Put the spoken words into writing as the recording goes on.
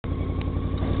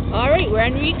right, we're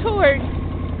on record.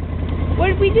 What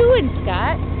are we doing,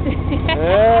 Scott?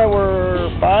 Yeah, we're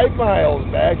 5 miles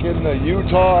back in the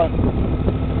Utah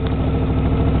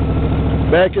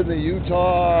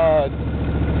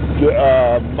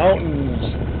mountains,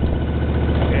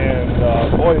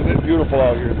 and boy, is it beautiful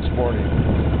out here this morning.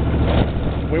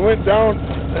 We went down.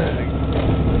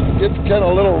 It's kind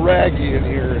of a little raggy in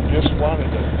here, and just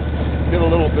wanted to get a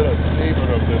little bit of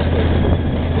savor of this thing.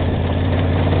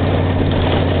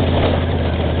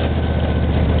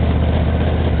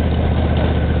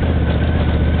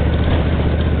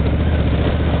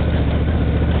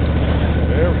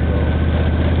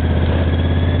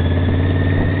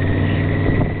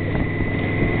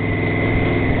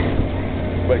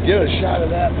 But get a shot of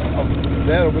that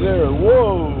over there.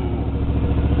 Whoa!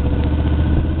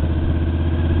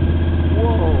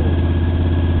 Whoa!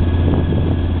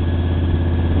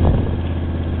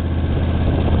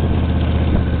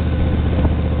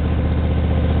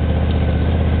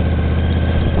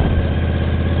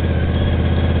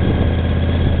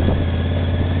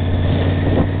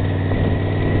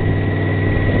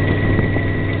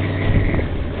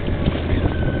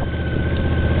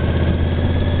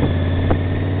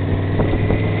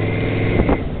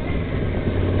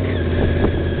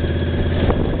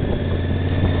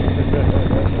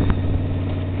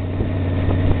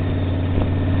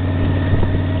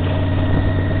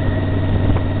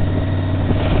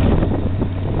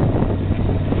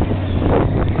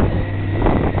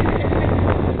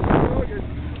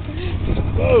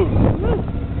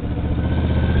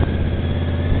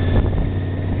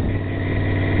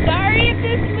 Sorry if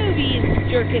this movie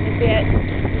is jerking a bit.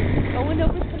 Going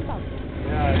over some bumps.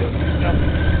 Yeah,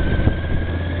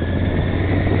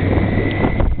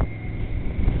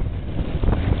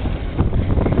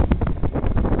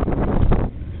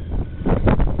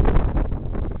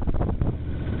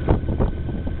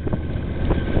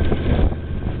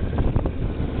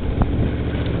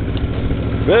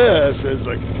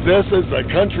 This is the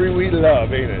country we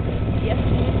love, ain't it? Yes,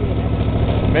 it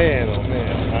is. Man, oh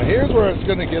man. Now here's where it's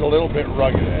going to get a little bit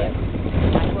rugged at.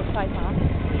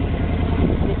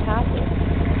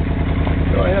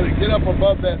 Go ahead and get up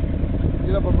above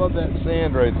that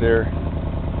sand right there.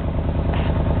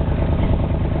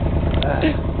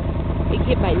 I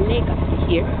get my leg up to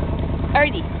here.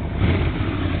 Alrighty.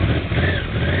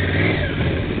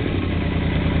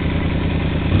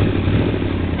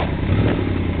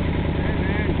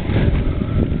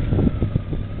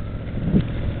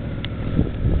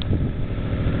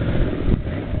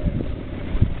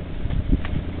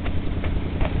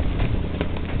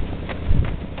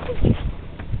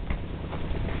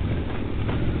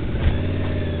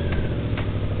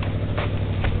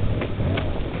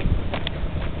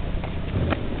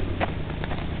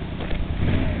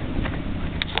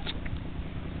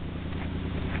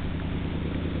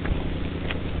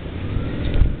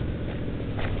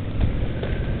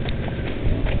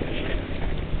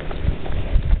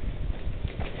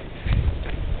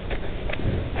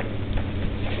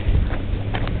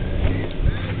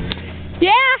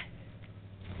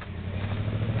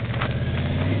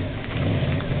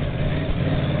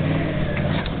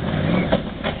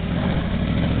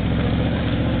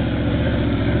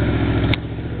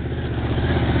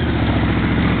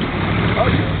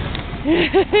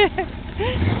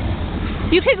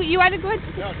 You want to go ahead?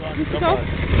 Yeah, go on.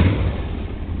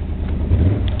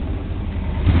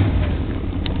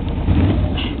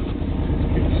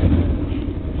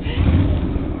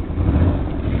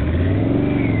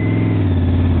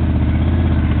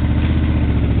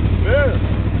 There.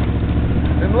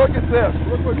 And look at this.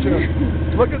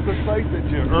 Look at the sight that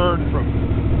you earned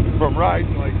from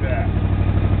riding like that.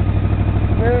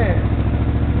 Man.